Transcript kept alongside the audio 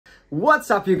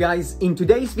What's up you guys? In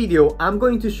today's video, I'm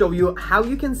going to show you how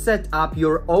you can set up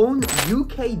your own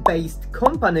UK-based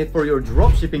company for your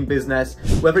dropshipping business,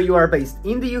 whether you are based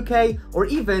in the UK or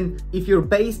even if you're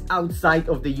based outside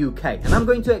of the UK. And I'm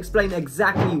going to explain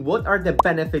exactly what are the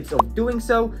benefits of doing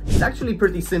so. It's actually a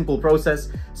pretty simple process.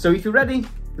 So if you're ready,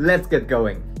 let's get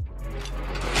going.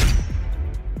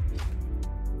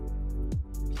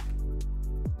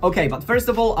 Okay, but first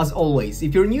of all, as always,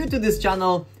 if you're new to this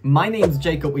channel, my name is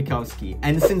𝗥𝗲𝗰𝗵𝗧𝗂𝗰𝗵,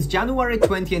 and since January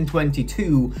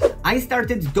 2022, I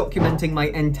started documenting my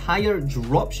entire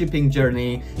dropshipping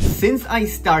journey since I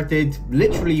started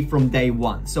literally from day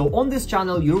one. So on this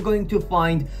channel, you're going to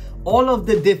find all of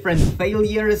the different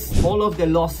failures, all of the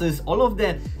losses, all of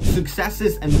the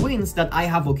successes and wins that I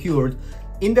have occurred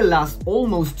in the last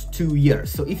almost 2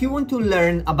 years. So if you want to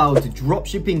learn about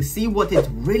dropshipping, see what it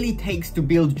really takes to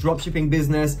build dropshipping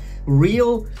business,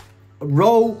 real,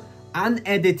 raw,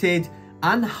 unedited,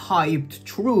 unhyped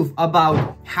truth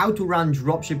about how to run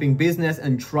dropshipping business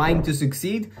and trying to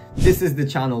succeed, this is the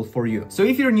channel for you. So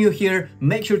if you're new here,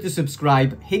 make sure to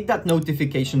subscribe, hit that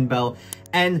notification bell,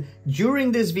 and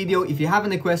during this video, if you have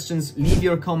any questions, leave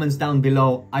your comments down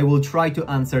below. I will try to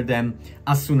answer them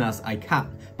as soon as I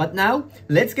can. But now,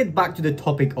 let's get back to the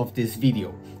topic of this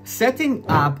video. Setting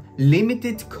up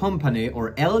limited company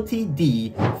or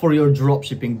LTD for your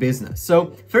dropshipping business.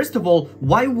 So first of all,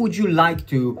 why would you like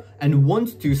to and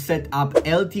want to set up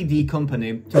LTD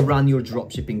company to run your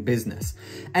dropshipping business?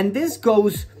 And this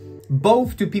goes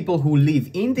both to people who live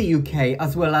in the UK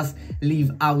as well as live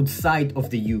outside of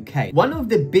the UK. One of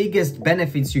the biggest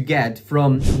benefits you get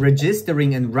from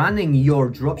registering and running your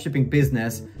dropshipping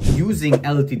business using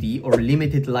LTD or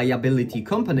limited liability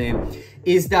company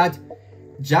is that,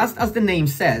 just as the name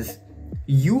says,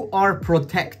 you are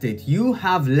protected. You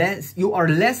are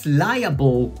less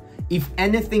liable if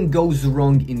anything goes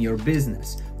wrong in your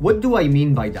business. What do I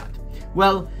mean by that?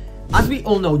 Well, as we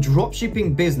all know,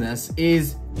 dropshipping business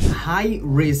is high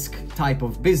risk type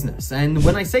of business. And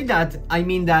when I say that, I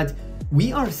mean that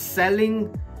we are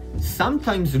selling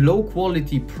sometimes low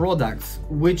quality products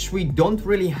which we don't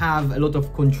really have a lot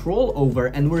of control over,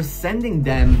 and we're sending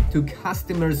them to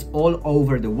customers all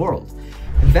over the world.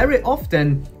 Very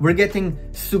often we're getting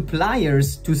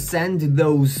suppliers to send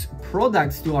those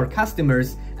products to our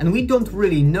customers, and we don't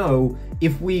really know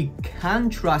if we can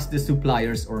trust the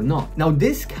suppliers or not. Now,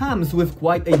 this comes with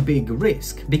quite a big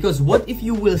risk, because what if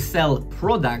you will sell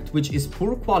product which is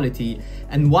poor quality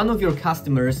and one of your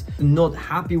customers not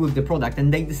happy with the product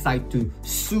and they decide to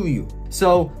sue you?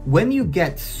 So when you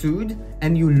get sued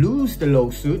and you lose the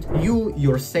lawsuit,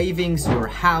 your savings, your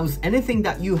house, anything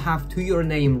that you have to your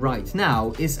name right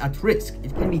now is at risk.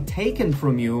 It can be taken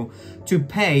from you to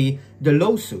pay the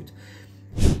lawsuit.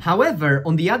 However,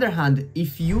 on the other hand,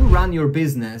 if you run your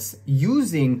business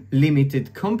using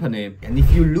limited company, and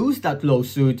if you lose that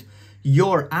lawsuit,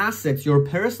 your assets, your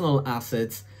personal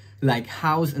assets like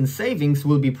house and savings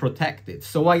will be protected.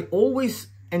 So I always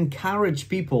encourage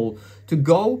people to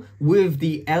go with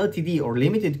the LTD or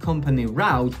limited company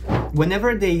route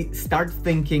whenever they start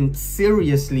thinking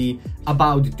seriously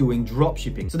about doing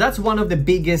dropshipping. So that's one of the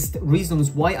biggest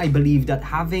reasons why I believe that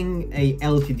having a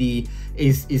LTD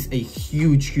is a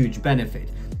huge benefit.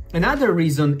 Another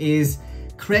reason is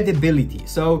credibility.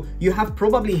 So you have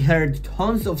probably heard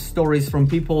tons of stories from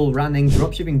people running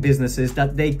dropshipping businesses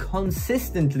that they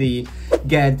consistently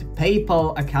get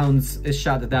PayPal accounts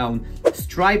shut down,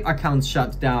 Stripe accounts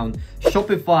shut down,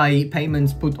 Shopify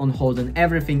payments put on hold, and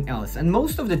everything else. And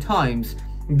most of the times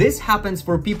this happens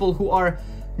for people who are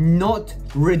not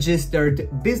registered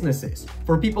businesses,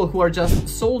 for people who are just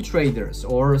sole traders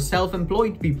or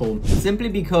self-employed people, simply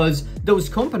because those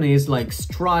companies like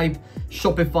Stripe,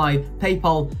 Shopify,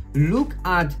 PayPal look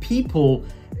at people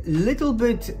a little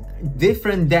bit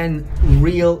different than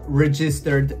real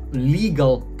registered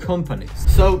legal companies.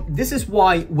 So this is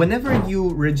why whenever you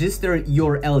register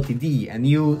your LTD and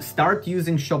you start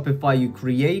using Shopify, you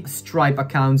create Stripe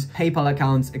accounts, PayPal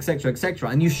accounts,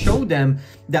 etc., and you show them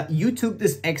that you took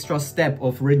this extra step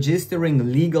of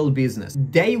registering legal business,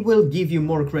 they will give you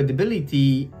more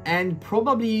credibility, and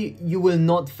probably you will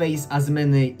not face as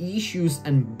many issues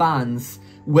and bans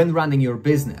when running your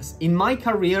business. In my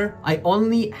career, I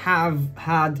only have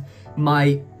had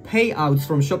my payouts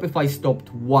from Shopify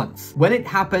stopped once. When it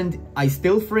happened, I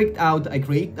still freaked out.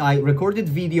 I recorded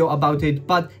video about it,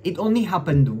 but it only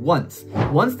happened once.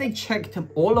 Once they checked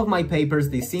all of my papers,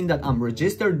 they seen that I'm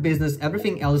registered business,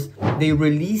 everything else, they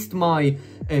released my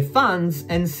funds,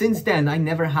 and since then I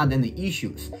never had any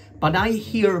issues. But I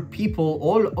hear people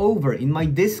all over in my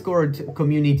Discord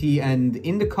community and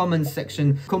in the comments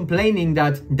section complaining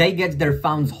that they get their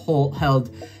funds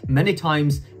held many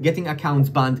times, getting accounts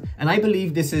banned, and I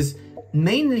believe this is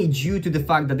mainly due to the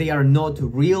fact that they are not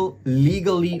real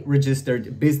legally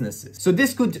registered businesses. So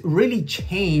this could really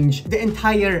change the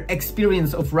entire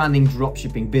experience of running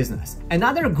dropshipping business.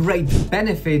 Another great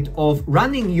benefit of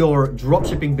running your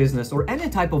dropshipping business or any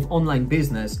type of online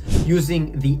business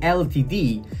using the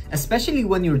LTD, especially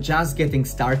when you're just getting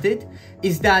started,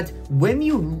 is that when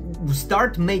you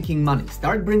start making money,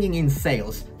 start bringing in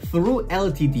sales through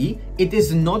LTD, it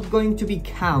is not going to be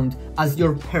counted as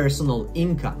your personal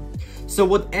income. So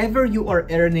whatever you are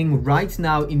earning right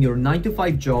now in your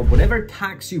 9-to-5 job, whatever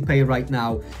tax you pay right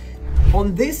now,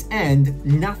 on this end,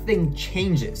 nothing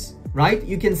changes, right?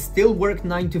 You can still work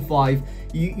 9 to 5.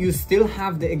 You still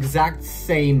have the exact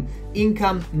same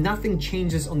income. Nothing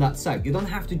changes on that side. You don't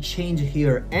have to change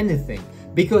here anything,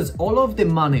 because all of the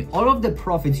money, all of the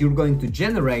profits you're going to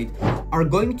generate are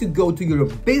going to go to your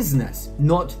business,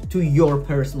 not to your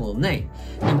personal name.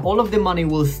 And all of the money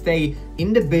will stay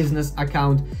in the business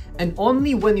account. And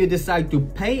only when you decide to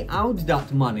pay out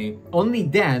that money, only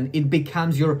then it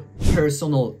becomes your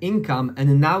personal income.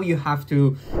 And now you have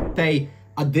to pay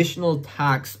additional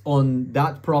tax on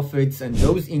that profits and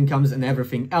those incomes and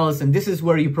everything else. And this is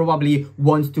where you probably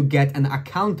want to get an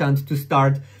accountant to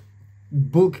start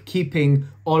bookkeeping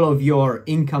all of your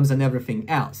incomes and everything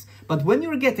else. But when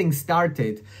you're getting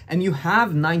started and you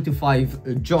have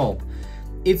 9-to-5 job,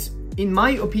 it's, in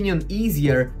my opinion,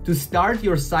 easier to start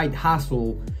your side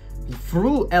hustle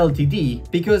through LTD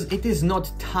because it is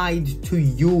not tied to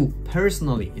you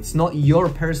personally. It's not your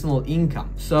personal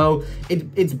income. So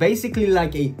it's basically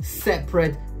like a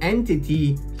separate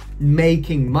entity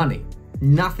making money.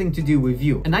 Nothing to do with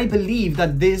you. And I believe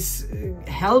that this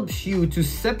helps you to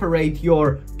separate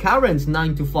your current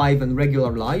 9-to-5 and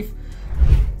regular life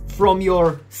from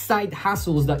your side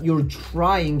hustles that you're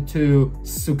trying to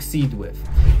succeed with.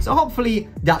 So hopefully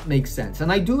that makes sense.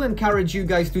 And I do encourage you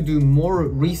guys to do more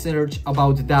research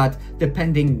about that,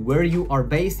 depending where you are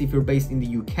based. If you're based in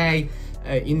the UK,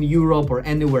 in Europe, or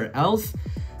anywhere else,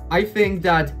 I think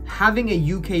that having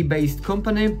a UK-based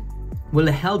company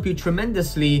will help you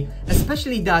tremendously,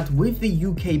 especially that with the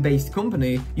UK-based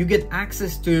company, you get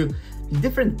access to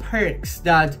different perks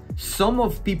that some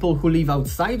of people who live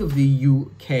outside of the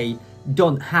UK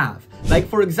don't have. Like,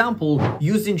 for example,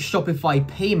 using Shopify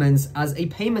payments as a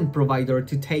payment provider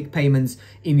to take payments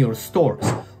in your stores,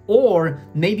 or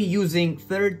maybe using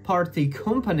third-party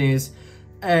companies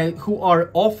who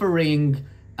are offering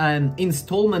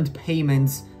installment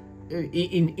payments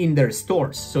in their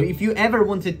stores. So if you ever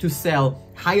wanted to sell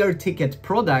higher ticket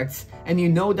products and you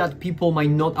know that people might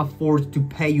not afford to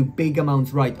pay you big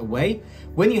amounts right away,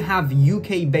 when you have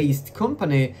UK-based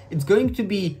company, it's going to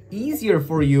be easier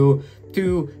for you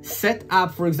to set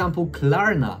up, for example,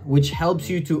 Klarna, which helps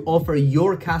you to offer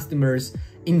your customers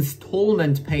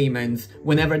installment payments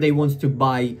whenever they want to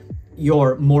buy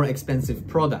your more expensive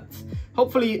products.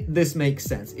 Hopefully this makes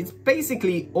sense. It's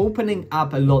basically opening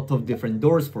up a lot of different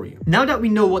doors for you. Now that we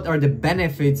know what are the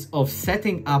benefits of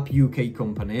setting up UK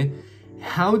company,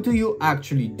 how do you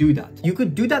actually do that? You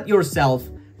could do that yourself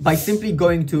by simply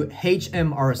going to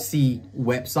HMRC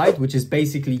website, which is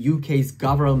basically UK's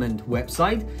government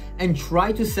website, and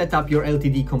try to set up your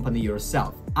LTD company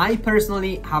yourself. I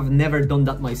personally have never done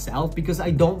that myself because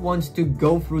I don't want to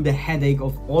go through the headache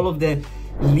of all of the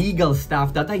legal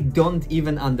stuff that I don't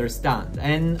even understand,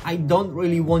 and I don't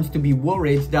really want to be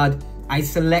worried that I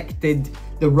selected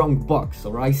the wrong box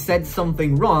or I said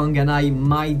something wrong and I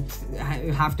might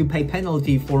have to pay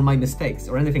penalty for my mistakes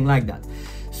or anything like that.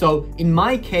 So in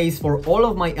my case, for all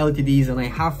of my LTDs, and I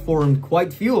have formed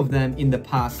quite few of them in the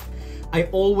past, I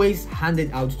always hand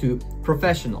it out to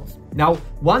professionals. Now,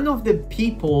 one of the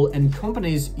people and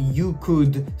companies you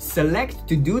could select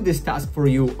to do this task for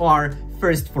you are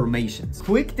First Formations.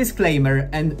 Quick disclaimer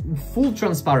and full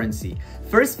transparency.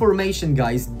 First Formation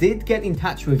guys did get in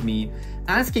touch with me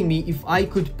asking me if I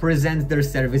could present their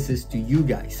services to you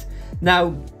guys.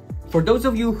 Now, for those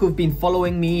of you who've been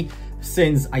following me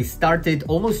since I started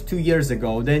almost 2 years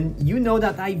ago, then you know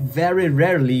that I very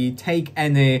rarely take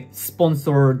any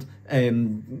sponsored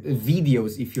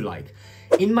videos, if you like.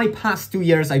 In my past 2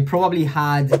 years, I probably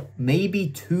had maybe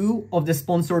 2 of the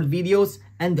sponsored videos,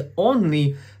 and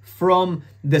only from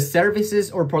the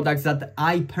services or products that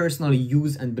I personally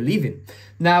use and believe in.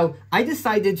 Now, I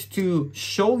decided to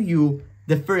show you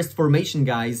the first formation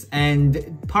guys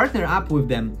and partner up with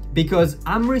them because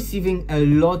I'm receiving a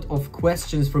lot of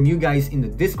questions from you guys in the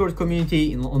Discord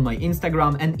community, on my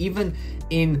Instagram, and even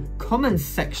in comment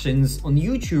sections on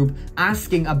YouTube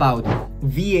asking about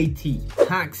VAT,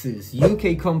 taxes,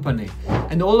 UK company,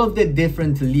 and all of the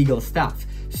different legal stuff.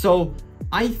 So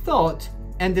I thought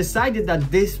and decided that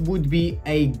this would be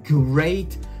a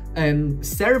great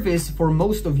service for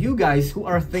most of you guys who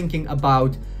are thinking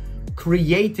about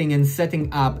creating and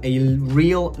setting up a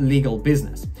real legal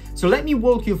business. So let me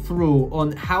walk you through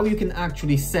on how you can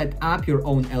actually set up your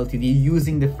own LTD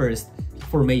using the first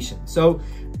formation. So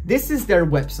this is their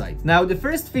website. Now, the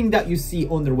first thing that you see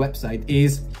on their website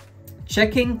is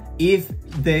checking if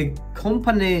the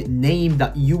company name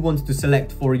that you want to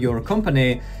select for your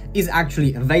company is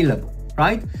actually available,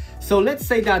 right? So let's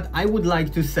say that I would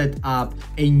like to set up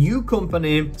a new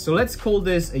company. So let's call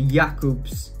this a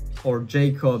Jakob's or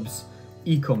Jacob's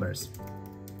e-commerce.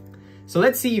 So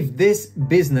let's see if this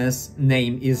business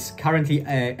name is currently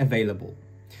available.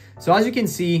 So as you can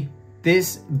see,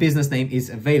 this business name is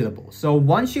available. So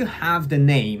once you have the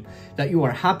name that you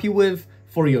are happy with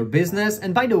for your business,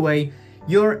 and by the way,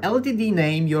 your LTD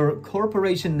name, your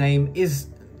corporation name is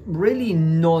really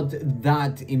not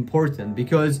that important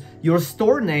because your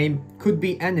store name could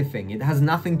be anything. It has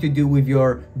nothing to do with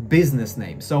your business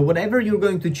name. So whatever you're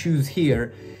going to choose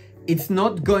here, it's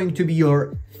not going to be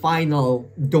your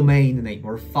final domain name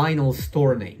or final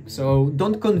store name. So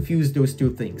don't confuse those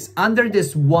two things. Under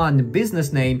this one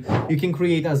business name, you can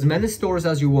create as many stores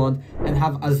as you want and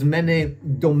have as many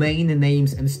domain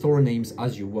names and store names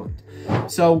as you want.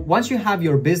 So once you have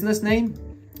your business name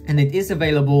and it is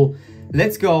available,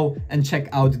 let's go and check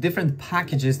out the different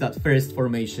packages that First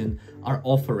Formation are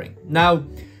offering. Now,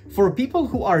 for people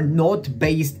who are not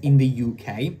based in the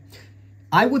UK,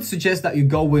 I would suggest that you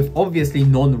go with obviously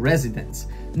non-residents.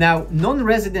 Now,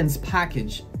 non-residents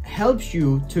package helps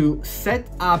you to set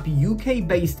up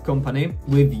UK-based company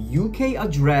with UK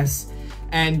address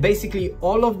and basically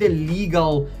all of the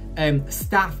legal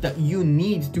stuff that you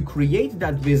need to create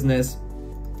that business,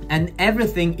 and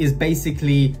everything is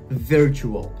basically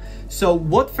virtual. So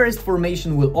what First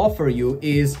Formation will offer you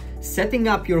is setting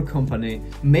up your company,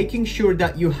 making sure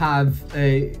that you have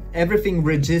everything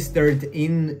registered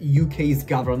in UK's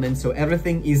government, so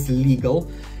everything is legal.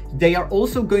 They are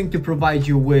also going to provide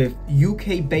you with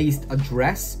UK-based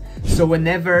address. So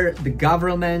whenever the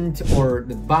government or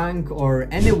the bank or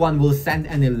anyone will send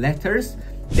any letters,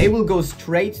 they will go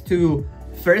straight to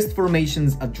First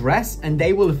Formation's address and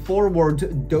they will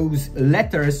forward those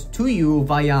letters to you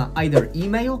via either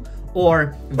email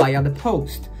or via the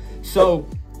post. So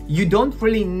you don't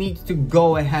really need to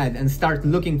go ahead and start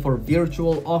looking for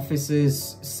virtual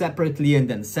offices separately and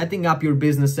then setting up your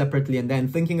business separately and then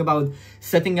thinking about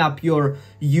setting up your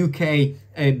UK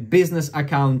business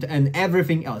account and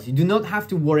everything else. You do not have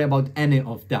to worry about any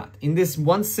of that. In this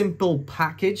one simple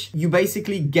package, you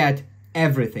basically get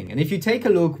everything. And if you take a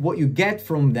look, what you get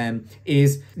from them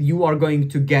is you are going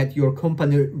to get your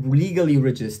company legally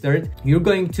registered. You're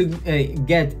going to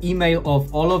get email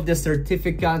of all of the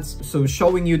certificates, so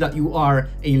showing you that you are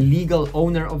a legal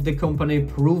owner of the company,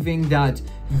 proving that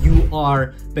you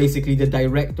are basically the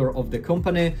director of the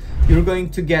company. You're going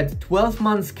to get 12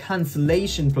 months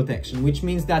cancellation protection, which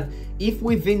means that if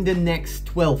within the next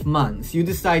 12 months you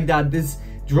decide that this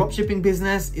dropshipping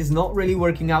business is not really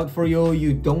working out for you,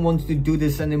 you don't want to do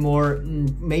this anymore,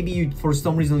 maybe you, for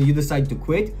some reason you decide to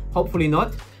quit, hopefully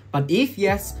not, but if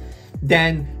yes,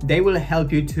 then they will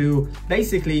help you to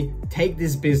basically take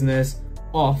this business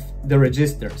off the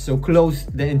register, so close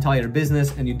the entire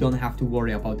business and you don't have to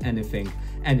worry about anything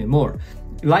anymore.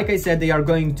 Like I said, they are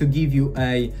going to give you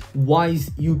a Wise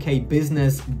UK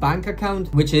business bank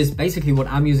account, which is basically what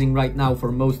I'm using right now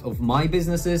for most of my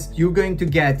businesses. You're going to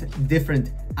get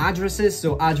different addresses,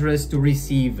 so address to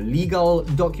receive legal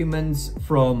documents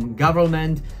from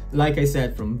government, like I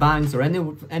said, from banks or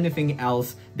anything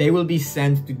else. They will be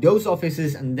sent to those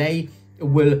offices and they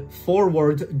will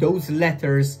forward those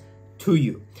letters to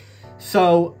you.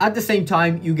 So at the same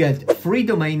time, you get free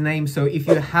domain name. So if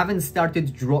you haven't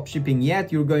started dropshipping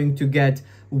yet, you're going to get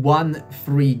one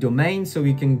free domain so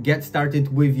you can get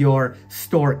started with your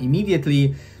store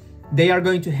immediately. They are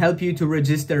going to help you to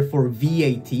register for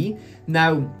VAT.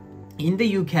 Now, in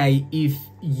the UK, if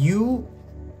you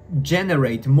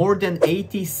generate more than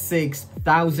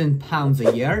 £86,000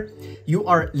 a year, you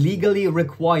are legally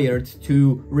required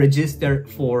to register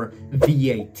for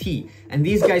VAT. And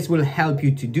these guys will help you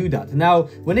to do that. Now,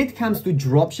 when it comes to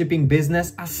dropshipping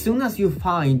business, as soon as you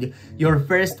find your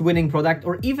first winning product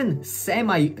or even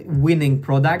semi-winning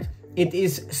product, it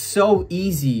is so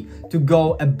easy to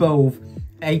go above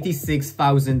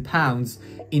 £86,000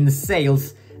 in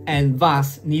sales and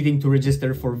thus needing to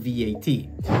register for VAT.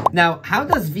 Now, how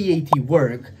does VAT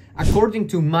work? According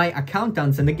to my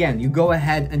accountants, and again, you go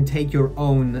ahead and take your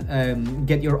own,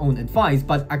 get your own advice,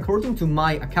 but according to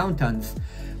my accountants,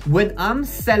 when I'm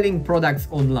selling products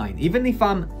online, even if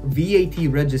I'm VAT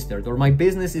registered or my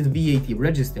business is VAT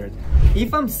registered,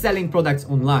 if I'm selling products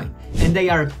online and they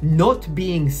are not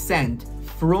being sent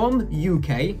from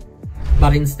UK,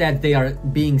 but instead they are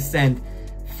being sent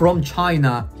from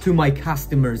China to my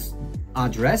customer's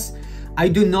address, I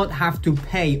do not have to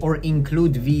pay or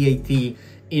include VAT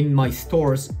in my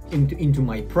stores into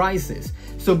my prices.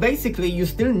 So basically, you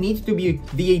still need to be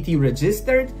VAT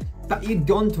registered, but you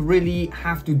don't really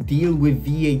have to deal with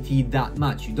VAT that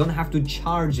much. You don't have to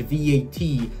charge VAT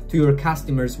to your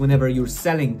customers whenever you're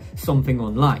selling something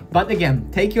online. But again,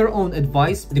 take your own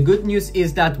advice. The good news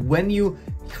is that when you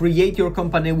create your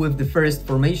company with the first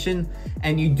formation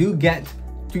and you do get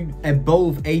to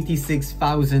above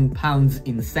 £86,000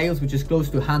 in sales, which is close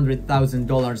to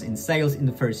 $100,000 in sales in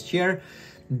the first year,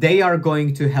 they are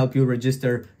going to help you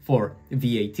register for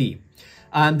VAT.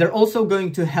 And they're also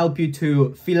going to help you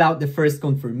to fill out the first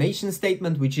confirmation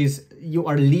statement, which is you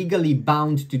are legally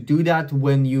bound to do that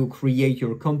when you create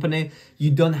your company.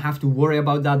 You don't have to worry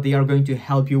about that. They are going to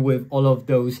help you with all of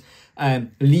those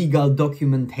legal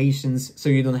documentations, so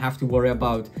you don't have to worry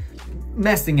about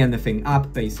messing anything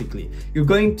up. Basically, you're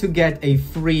going to get a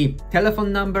free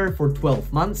telephone number for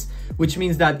 12 months, which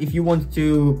means that if you want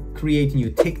to create a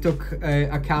new TikTok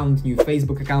account, new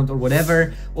Facebook account or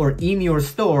whatever, or in your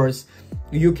stores,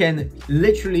 you can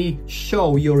literally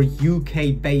show your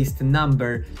UK-based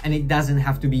number and it doesn't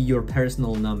have to be your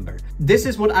personal number. This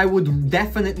is what I would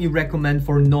definitely recommend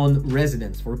for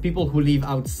non-residents, for people who live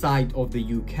outside of the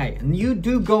UK. And you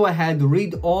do go ahead,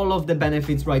 read all of the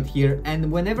benefits right here,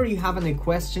 and whenever you have any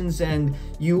questions and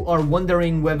you are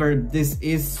wondering whether this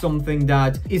is something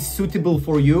that is suitable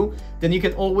for you, then you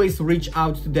can always reach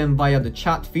out to them via the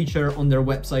chat feature on their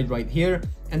website right here,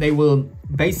 and they will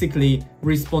basically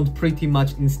respond pretty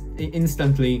much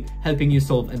instantly, helping you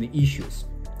solve any issues.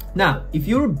 Now, if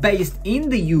you're based in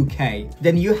the UK,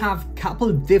 then you have a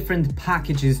couple different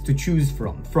packages to choose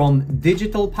from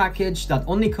digital package that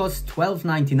only costs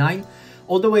 $12.99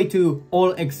 all the way to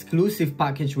all exclusive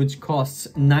package, which costs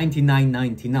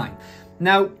 $99.99.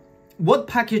 Now, what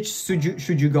package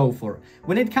should you go for?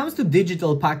 When it comes to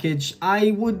digital package,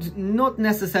 I would not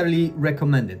necessarily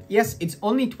recommend it. Yes, it's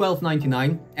only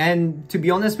 $12.99, and to be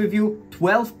honest with you,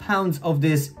 £12 of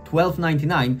this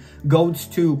 $12.99 goes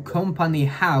to company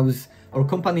house or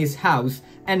company's house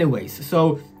anyways.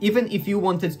 So even if you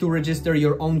wanted to register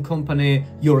your own company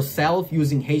yourself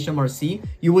using HMRC,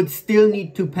 you would still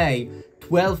need to pay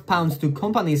 £12 to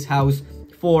company's house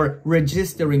for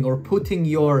registering or putting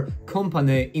your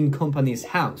company in company's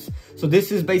house. So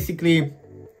this is basically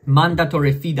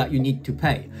mandatory fee that you need to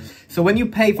pay. So when you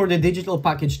pay for the digital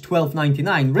package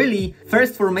 $12.99, really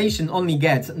first formation only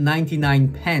gets 99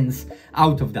 pence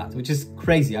out of that, which is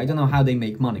crazy. I don't know how they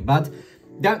make money, but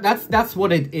that's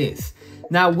what it is.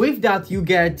 Now with that, you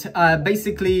get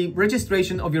basically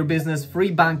registration of your business,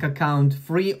 free bank account,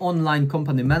 free online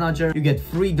company manager, you get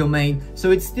free domain.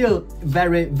 So it's still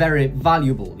very, very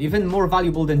valuable, even more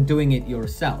valuable than doing it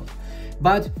yourself.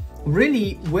 But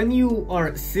really, when you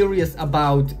are serious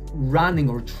about running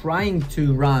or trying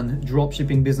to run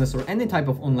dropshipping business or any type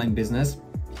of online business,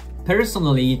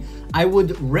 personally, I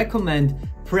would recommend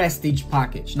Prestige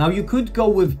package. Now you could go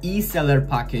with e-seller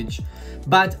package,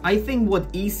 but I think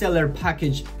what e-seller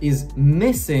package is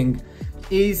missing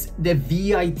is the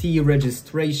VAT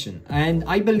registration. And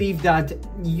I believe that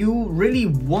you really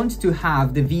want to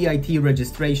have the VAT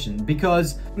registration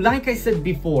because, like I said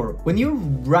before, when you're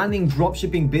running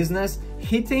dropshipping business,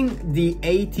 hitting the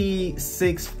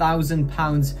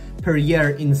 £86,000 per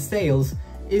year in sales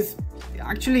is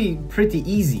actually pretty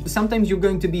easy. Sometimes you're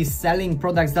going to be selling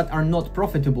products that are not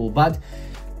profitable, but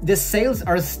the sales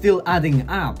are still adding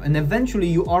up, and eventually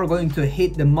you are going to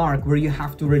hit the mark where you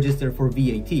have to register for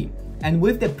VAT. And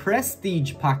with the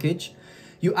Prestige package,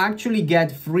 you actually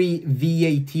get free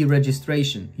VAT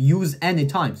registration. Use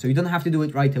anytime, so you don't have to do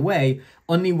it right away,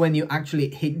 only when you actually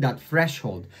hit that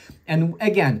threshold. And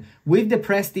again, with the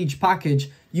Prestige package,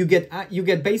 you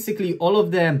get basically all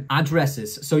of the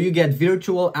addresses. So you get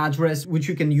virtual address, which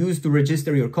you can use to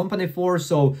register your company for.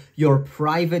 So your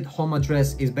private home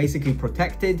address is basically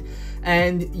protected,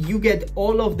 and you get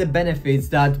all of the benefits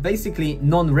that basically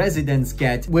non-residents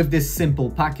get with this simple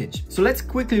package. So let's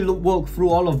quickly walk through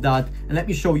all of that and let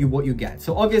me show you what you get.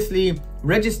 So obviously,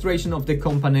 registration of the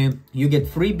company, you get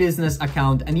free business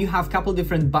account, and you have a couple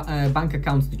different bank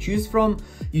accounts to choose from.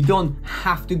 You don't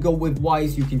have to go with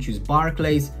Wise, you can choose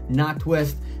Barclays,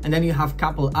 NatWest, and then you have a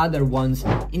couple other ones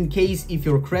in case if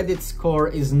your credit score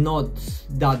is not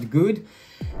that good.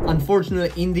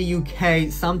 Unfortunately, in the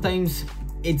UK, sometimes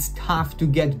it's tough to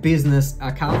get business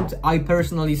account. I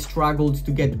personally struggled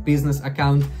to get business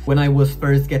account when I was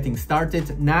first getting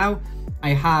started. Now I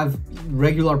have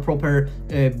regular proper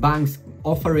banks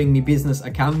offering me business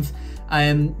accounts,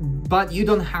 but you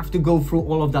don't have to go through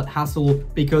all of that hassle,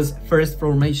 because First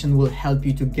Formation will help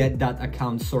you to get that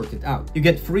account sorted out. You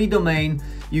get free domain,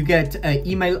 you get an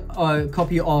email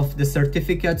copy of the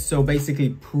certificate, so basically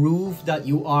proof that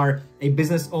you are a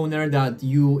business owner, that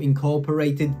you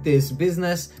incorporated this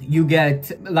business. You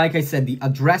get, like I said, the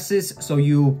addresses, so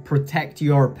you protect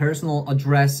your personal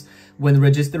address when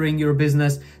registering your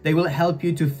business. They will help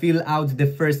you to fill out the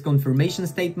first confirmation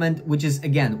statement, which is,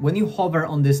 again, when you hover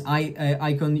on this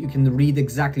icon, you can read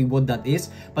exactly what that is,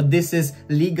 but this is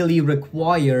legally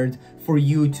required for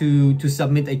you to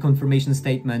submit a confirmation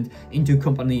statement into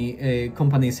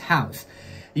company's house.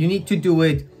 You need to do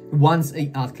it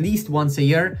at least once a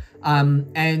year,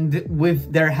 and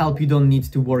with their help, you don't need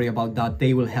to worry about that.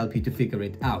 They will help you to figure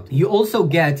it out. You also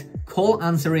get call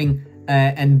answering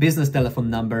and business telephone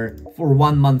number for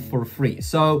 1 month for free.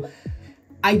 So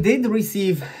I did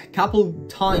receive a couple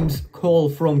times call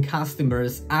from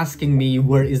customers asking me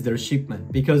where is their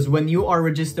shipment, because when you are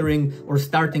registering or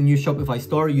starting new Shopify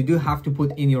store, you do have to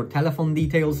put in your telephone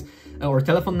details or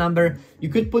telephone number. You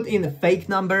could put in a fake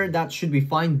number, that should be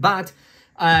fine, but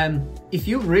if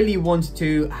you really want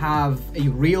to have a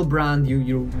real brand,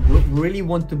 you really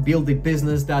want to build a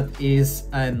business that is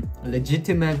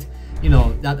legitimate, you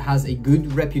know, that has a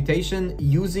good reputation,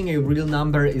 using a real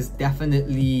number is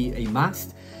definitely a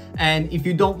must. And if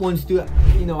you don't want to,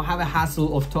 you know, have a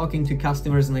hassle of talking to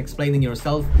customers and explaining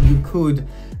yourself, you could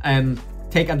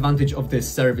take advantage of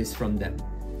this service from them.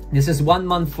 This is 1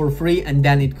 month for free, and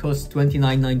then it costs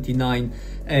 $29.99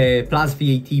 plus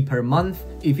VAT per month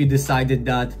if you decided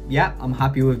that, yeah, I'm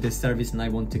happy with this service and I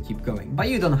want to keep going. But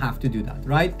you don't have to do that,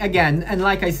 right? Again, and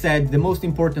like I said, the most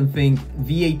important thing,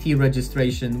 VAT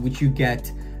registration, which you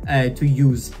get to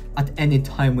use at any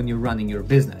time when you're running your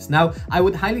business. Now, I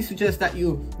would highly suggest that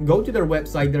you go to their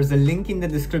website. There's a link in the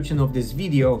description of this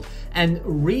video, and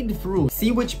read through,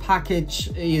 see which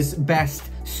package is best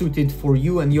suited for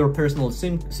you and your personal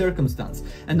circumstance.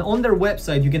 And on their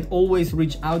website, you can always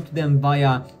reach out to them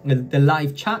via the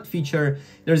live chat feature.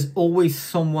 There's always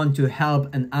someone to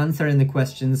help and answer any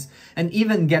questions, and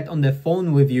even get on the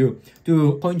phone with you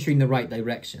to point you in the right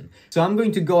direction. So I'm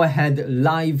going to go ahead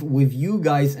live with you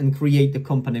guys and create the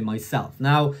company myself.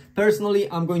 Now, personally,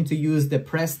 I'm going to use the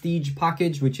Prestige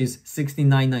package, which is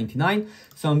 $69.99.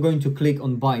 So I'm going to click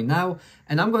on buy now,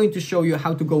 and I'm going to show you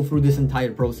how to go through this entire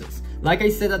process. Like I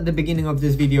said at the beginning of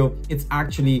this video, it's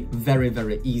actually very,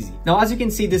 very easy. Now, as you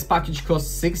can see, this package costs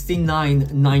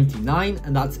 $69.99,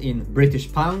 and that's in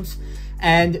British pounds.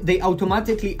 And they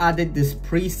automatically added this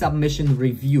pre-submission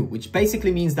review, which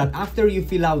basically means that after you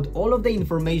fill out all of the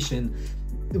information,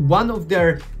 one of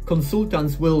their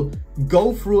consultants will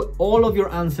go through all of your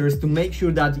answers to make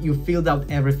sure that you filled out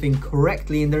everything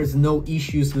correctly and there's no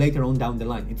issues later on down the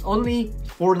line. It's only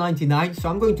 $4.99, so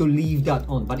I'm going to leave that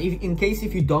on. But in case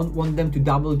you don't want them to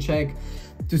double check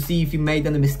to see if you made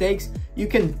any mistakes, you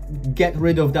can get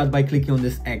rid of that by clicking on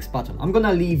this X button. I'm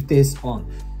gonna leave this on.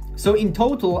 So in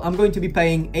total, I'm going to be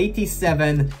paying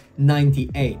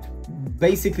 $87.98,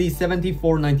 basically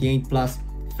 $74.98 plus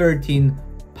 13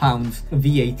 pounds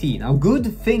VAT. Now,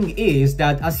 good thing is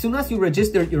that as soon as you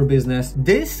register your business,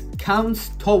 this counts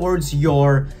towards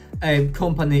your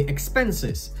company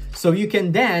expenses. So you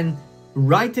can then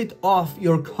write it off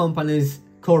your company's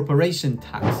corporation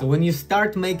tax. So when you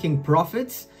start making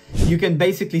profits, you can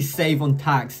basically save on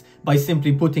tax by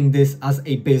simply putting this as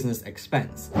a business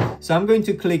expense. So I'm going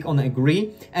to click on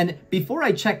agree. And before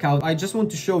I check out, I just want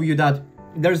to show you that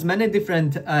there's many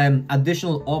different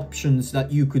additional options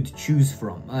that you could choose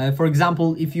from. For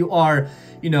example, if you are,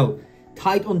 you know,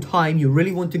 tight on time, you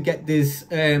really want to get this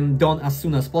done as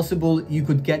soon as possible, you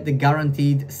could get the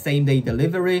guaranteed same-day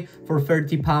delivery for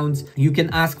 £30. You can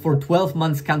ask for 12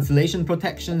 months cancellation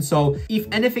protection. So if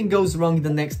anything goes wrong in the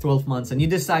next 12 months and you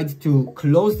decide to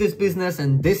close this business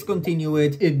and discontinue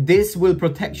it, this will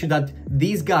protect you, that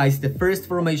these guys, the first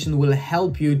formation, will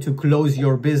help you to close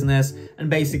your business and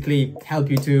basically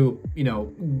help you to, you know,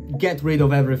 get rid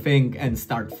of everything and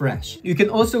start fresh. You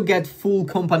can also get full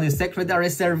company secretary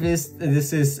service.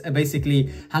 This is basically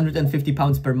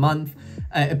 £150 per month,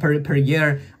 per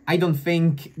year. I don't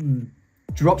think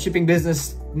dropshipping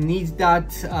business needs that.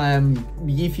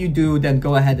 If you do, then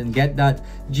go ahead and get that.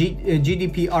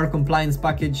 GDPR compliance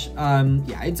package.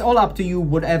 Yeah, it's all up to you,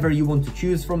 whatever you want to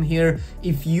choose from here.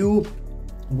 If you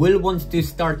will want to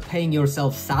start paying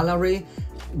yourself salary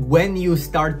when you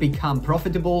start become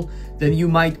profitable, then you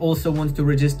might also want to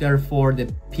register for the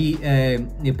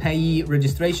payee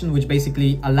registration, which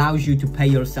basically allows you to pay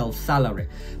yourself salary.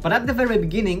 But at the very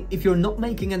beginning, if you're not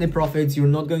making any profits, you're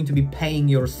not going to be paying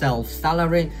yourself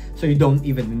salary, so you don't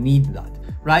even need that,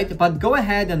 right? But go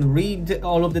ahead and read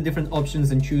all of the different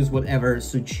options and choose whatever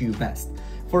suits you best.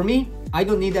 For me, I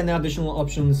don't need any additional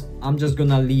options. I'm just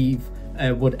gonna leave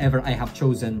whatever I have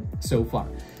chosen so far.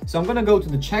 So I'm gonna go to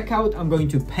the checkout, I'm going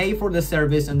to pay for the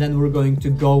service, and then we're going to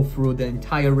go through the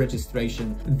entire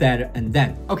registration there and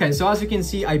then. Okay, so as you can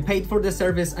see, I paid for the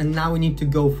service, and now we need to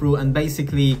go through and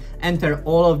basically enter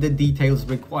all of the details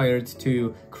required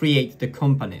to create the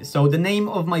company. So the name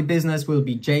of my business will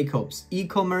be Jacob's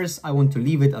e-commerce. I want to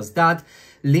leave it as that.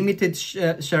 Limited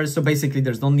shares, so basically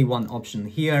there's only one option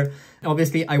here.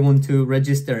 Obviously, I want to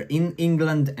register in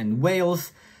England and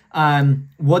Wales.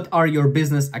 What are your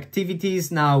business activities?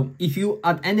 Now, if you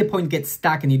at any point get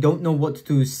stuck and you don't know what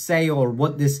to say or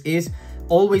what this is,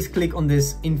 always click on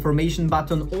this information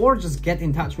button or just get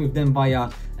in touch with them via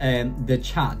the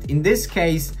chat. In this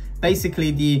case,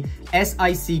 basically the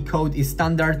SIC code is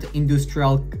standard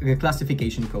industrial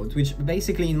classification code, which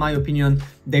basically, in my opinion,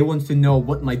 they want to know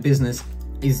what my business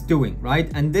is doing,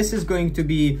 right? And this is going to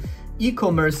be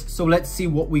e-commerce. So let's see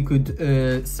what we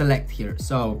could select here.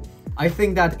 So I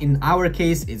think that in our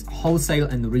case, it's wholesale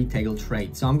and retail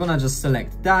trade. So I'm gonna just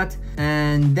select that.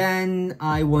 And then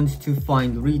I want to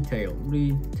find retail,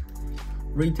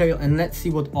 and let's see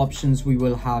what options we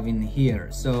will have in here.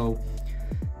 So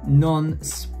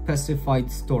non-specified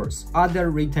stores,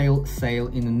 other retail sale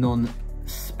in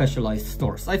non-specialized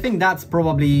stores. I think that's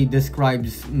probably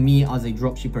describes me as a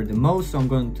dropshipper the most. So I'm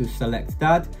going to select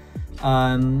that.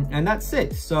 And that's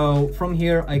it. So from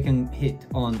here, I can hit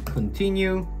on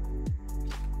continue.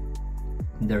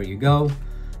 There you go.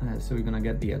 So we're gonna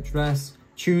get the address,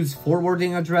 choose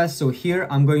forwarding address. So here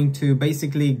I'm going to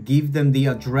basically give them the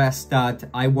address that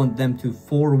I want them to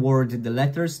forward the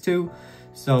letters to.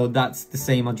 So that's the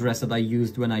same address that I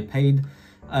used when I paid.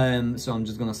 So I'm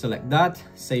just gonna select that,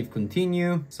 save,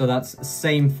 continue. So that's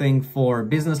same thing for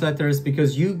business letters,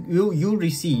 because you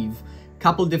receive a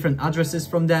couple different addresses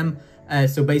from them.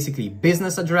 So basically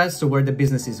business address, so where the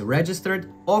business is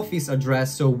registered, office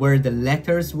address, so where the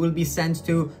letters will be sent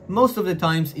to. Most of the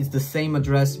times it's the same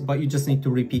address, but you just need to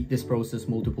repeat this process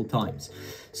multiple times.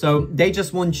 So they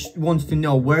just want to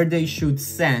know where they should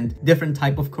send different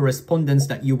type of correspondence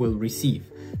that you will receive.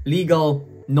 Legal,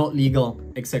 not legal,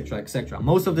 etc, etc.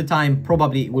 Most of the time,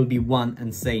 probably it will be one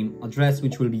and same address,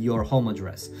 which will be your home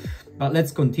address. But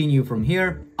let's continue from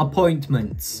here.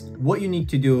 Appointments. What you need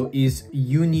to do is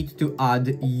you need to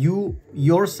add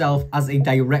yourself as a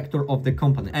director of the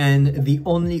company and the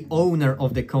only owner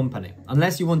of the company.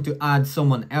 Unless you want to add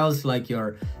someone else like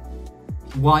your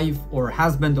wife or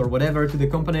husband or whatever to the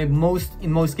company, in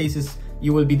most cases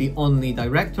you will be the only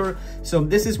director. So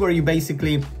this is where you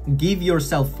basically give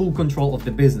yourself full control of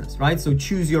the business, right? So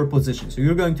choose your position. So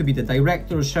you're going to be the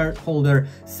director, shareholder,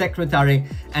 secretary,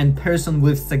 and person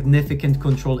with significant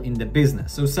control in the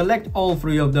business. So select all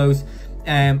three of those,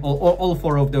 all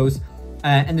four of those,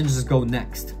 and then just go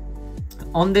next.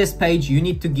 On this page, you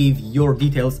need to give your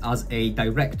details as a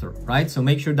director, right? So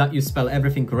make sure that you spell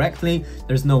everything correctly.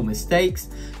 There's no mistakes.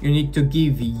 You need to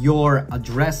give your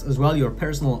address as well, your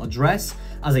personal address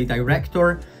as a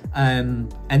director. And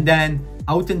then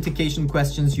authentication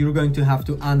questions, you're going to have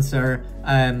to answer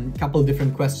a couple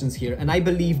different questions here. And I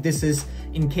believe this is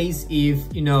in case if,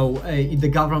 you know, if the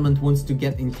government wants to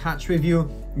get in touch with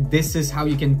you, this is how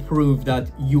you can prove that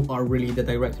you are really the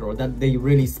director or that they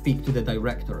really speak to the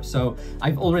director. So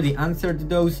I've already answered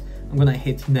those. I'm gonna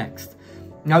hit next.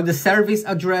 Now the service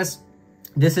address,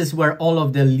 This is where all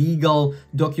of the legal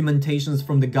documentations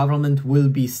from the government will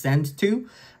be sent to.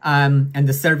 And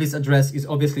the service address is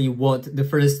obviously what the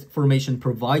first formation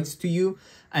provides to you.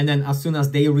 And then as soon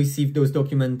as they receive those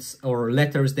documents or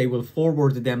letters, they will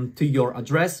forward them to your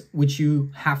address, which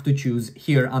you have to choose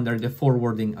here under the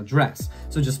forwarding address.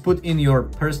 So just put in your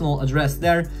personal address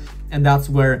there, and that's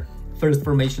where first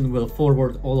formation will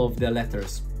forward all of the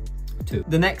letters to.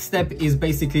 The next step is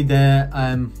basically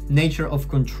the nature of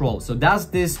control. So does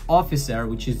this officer,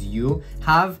 which is you,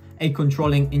 have a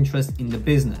controlling interest in the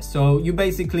business? So you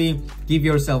basically give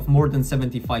yourself more than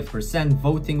 75%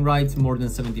 voting rights, more than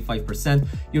 75%.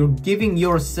 You're giving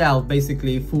yourself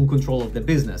basically full control of the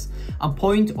business.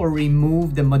 Appoint or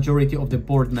remove the majority of the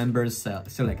board members,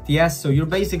 select yes. So you're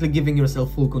basically giving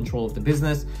yourself full control of the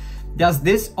business. Does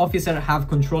this officer have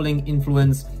controlling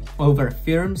influence over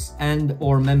firms and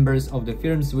or members of the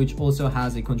firms, which also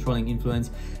has a controlling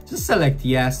influence? Just select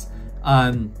yes.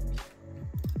 And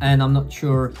I'm not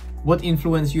sure what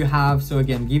influence you have. So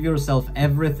again, give yourself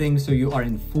everything so you are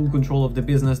in full control of the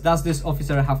business. Does this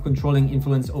officer have controlling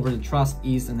influence over the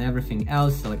trustees and everything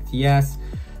else? Select yes.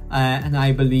 And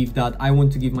I believe that I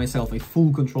want to give myself a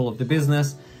full control of the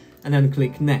business, and then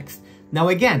click next. Now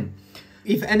again,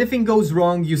 if anything goes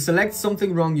wrong, you select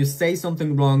something wrong, you say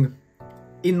something wrong.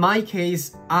 In my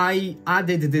case, I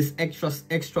added this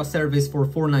extra service for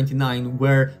 $4.99,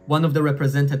 where one of the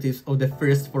representatives of the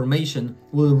first formation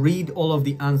will read all of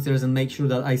the answers and make sure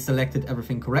that I selected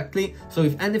everything correctly. So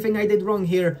if anything I did wrong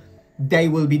here, they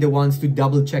will be the ones to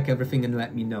double check everything and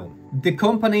let me know. The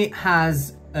company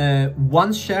has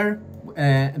one share.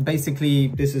 Basically,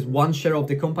 this is one share of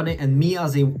the company, and me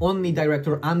as a only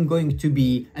director, I'm going to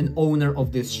be an owner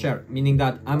of this share, meaning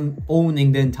that I'm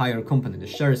owning the entire company, the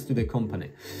shares to the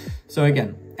company. So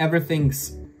again,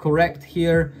 everything's correct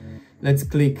here. Let's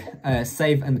click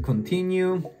save and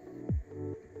continue.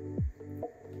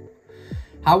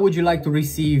 How would you like to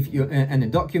receive any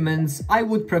documents? I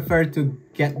would prefer to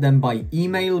get them by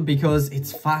email because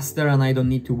it's faster and I don't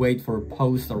need to wait for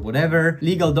post or whatever.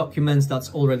 Legal documents,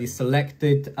 that's already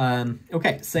selected.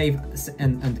 Okay, save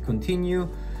and continue.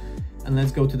 And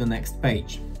let's go to the next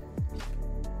page.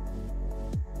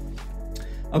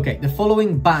 Okay, the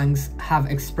following banks have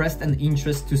expressed an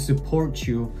interest to support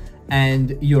you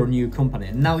and your new company.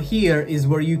 Now here is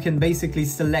where you can basically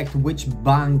select which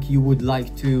bank you would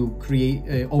like to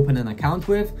open an account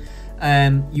with.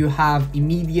 You have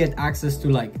immediate access to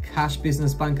like Cash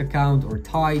Business Bank account or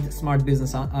Tide Smart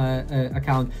Business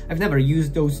account. I've never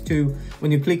used those two.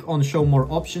 When you click on show more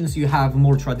options, you have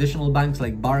more traditional banks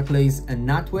like Barclays and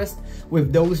NatWest.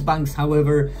 With those banks,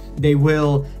 however,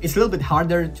 it's a little bit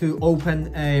harder to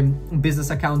open a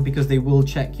business account because they will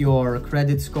check your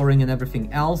credit scoring and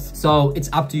everything else. So it's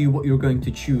up to you what you're going to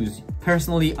choose.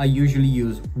 Personally, I usually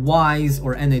use Wise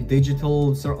or any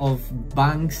digital sort of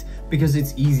banks because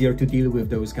it's easier to deal with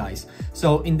those guys.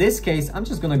 So in this case, I'm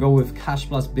just gonna go with Cash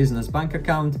Plus Business Bank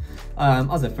account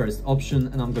as a first option,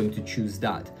 and I'm going to choose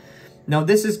that. Now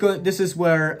this is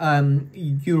where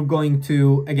you're going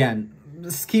to again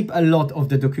skip a lot of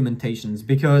the documentations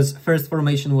because first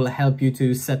formation will help you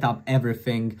to set up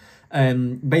everything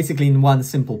basically in one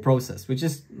simple process, which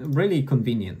is really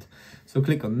convenient. So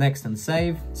click on next and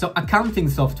save. So accounting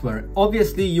software,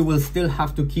 obviously you will still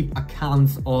have to keep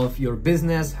accounts of your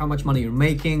business, how much money you're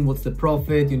making, what's the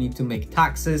profit, you need to make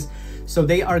taxes. So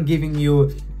they are giving you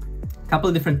a couple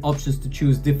of different options to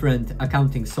choose different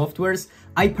accounting softwares.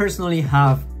 I personally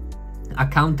have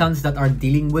accountants that are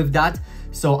dealing with that,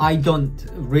 so I don't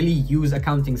really use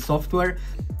accounting software.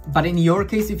 But in your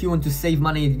case, if you want to save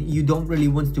money, you don't really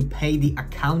want to pay the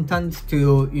accountant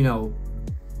to, you know,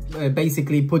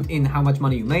 basically put in how much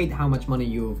money you made, how much money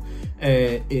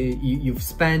you've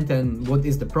spent, and what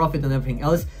is the profit and everything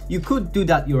else. You could do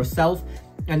that yourself,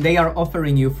 and they are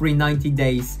offering you free 90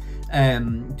 days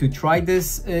to try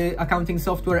this accounting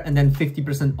software, and then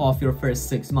 50% off your first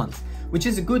 6 months, which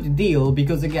is a good deal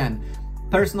because again,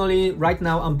 personally, right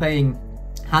now I'm paying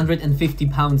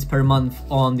 £150 per month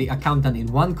on the accountant in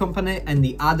one company, and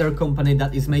the other company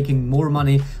that is making more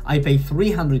money, I pay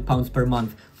 £300 per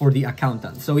month for the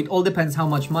accountant. So it all depends how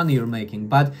much money you're making.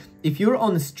 But if you're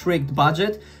on a strict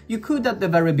budget, you could at the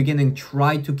very beginning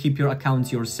try to keep your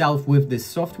accounts yourself with this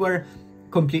software.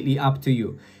 Completely up to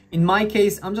you. In my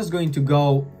case, I'm just going to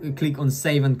go click on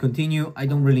save and continue. I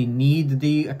don't really need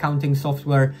the accounting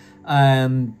software,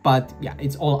 but yeah,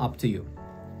 it's all up to you.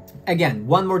 Again,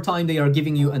 one more time, they are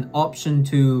giving you an option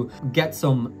to get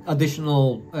some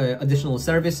additional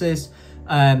services.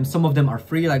 Some of them are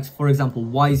free, like for example,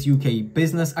 Wise UK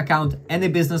business account. Any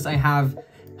business I have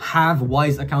have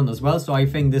Wise account as well. So I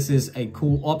think this is a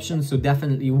cool option. So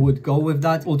definitely would go with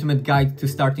that. Ultimate guide to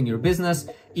starting your business.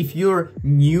 If you're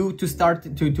new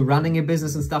to running a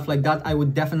business and stuff like that, I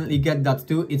would definitely get that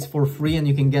too. It's for free and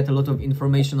you can get a lot of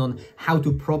information on how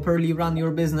to properly run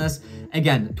your business.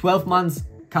 Again, 12 months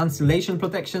cancellation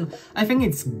protection. I think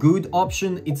it's good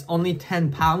option. It's only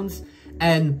 £10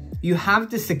 and you have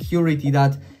the security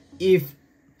that if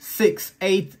 6,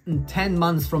 8, and 10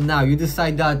 months from now you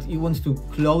decide that you want to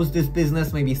close this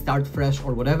business, maybe start fresh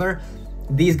or whatever,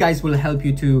 these guys will help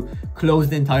you to close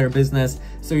the entire business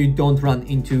so you don't run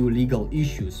into legal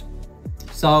issues.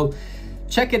 So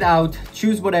check it out,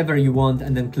 choose whatever you want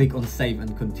and then click on save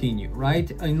and continue, right?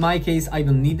 In my case, I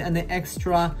don't need any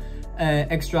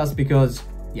extras because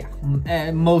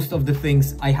most of the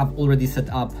things I have already set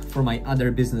up for my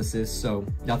other businesses, so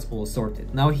that's all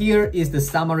sorted. Now here is the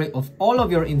summary of all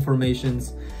of your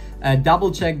informations. Double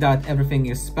check that everything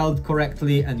is spelled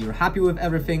correctly and you're happy with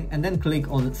everything, and then click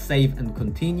on save and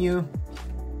continue.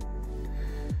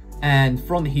 And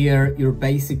from here, you're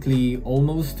basically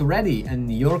almost ready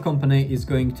and your company is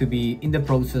going to be in the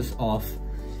process of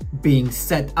being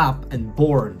set up and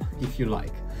born, if you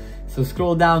like. So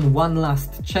scroll down, one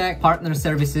last check, partner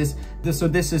services. So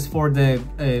this is for the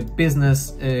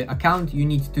business account. You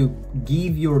need to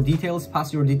give your details,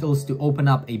 pass your details to open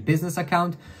up a business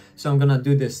account. So I'm gonna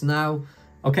do this now.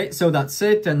 Okay, so that's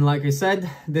it. And like I said,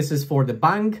 this is for the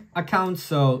bank account.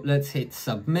 So let's hit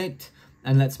submit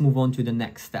and let's move on to the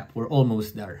next step. We're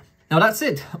almost there. Now that's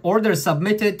it, order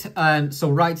submitted. So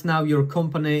right now your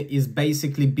company is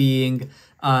basically being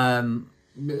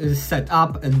set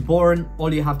up and born.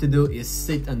 All you have to do is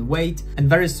sit and wait, and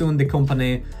very soon the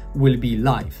company will be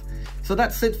live. So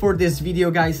that's it for this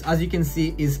video, guys. As you can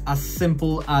see, is as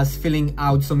simple as filling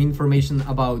out some information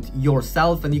about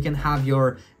yourself, and you can have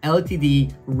your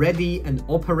LTD ready and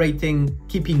operating,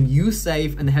 keeping you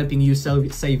safe and helping you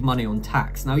save money on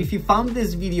tax. Now, if you found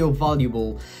this video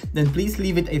valuable, then please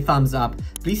leave it a thumbs up.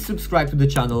 Please subscribe to the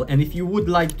channel. And if you would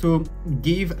like to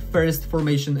give First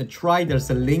Formation a try,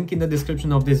 there's a link in the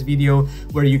description of this video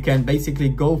where you can basically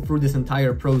go through this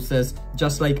entire process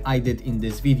just like I did in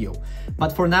this video.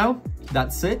 But for now,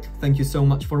 that's it. Thank you so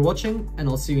much for watching, and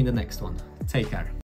I'll see you in the next one. Take care.